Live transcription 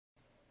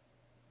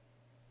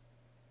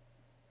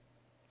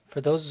For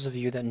those of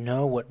you that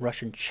know what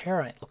Russian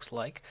Charoite looks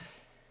like,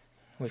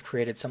 we've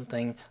created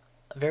something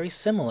very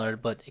similar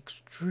but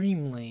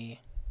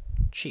extremely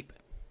cheap.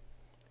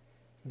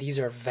 These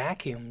are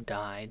vacuum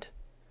dyed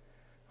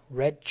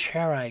red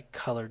Charoite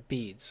colored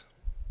beads.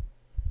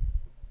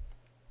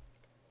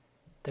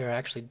 They're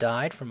actually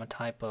dyed from a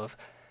type of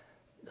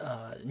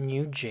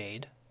new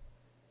jade.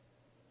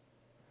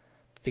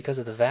 Because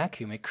of the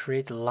vacuum, it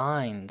creates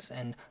lines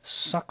and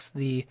sucks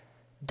the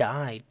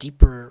dye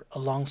deeper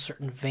along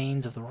certain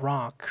veins of the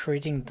rock,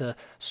 creating the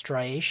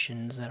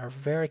striations that are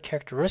very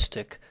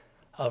characteristic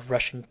of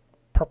Russian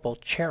purple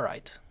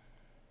Charoite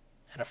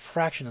at a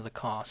fraction of the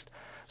cost.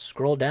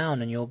 Scroll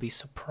down and you'll be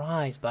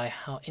surprised by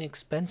how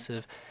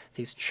inexpensive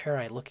these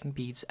Charoite looking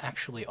beads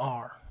actually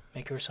are.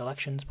 Make your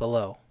selections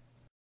below.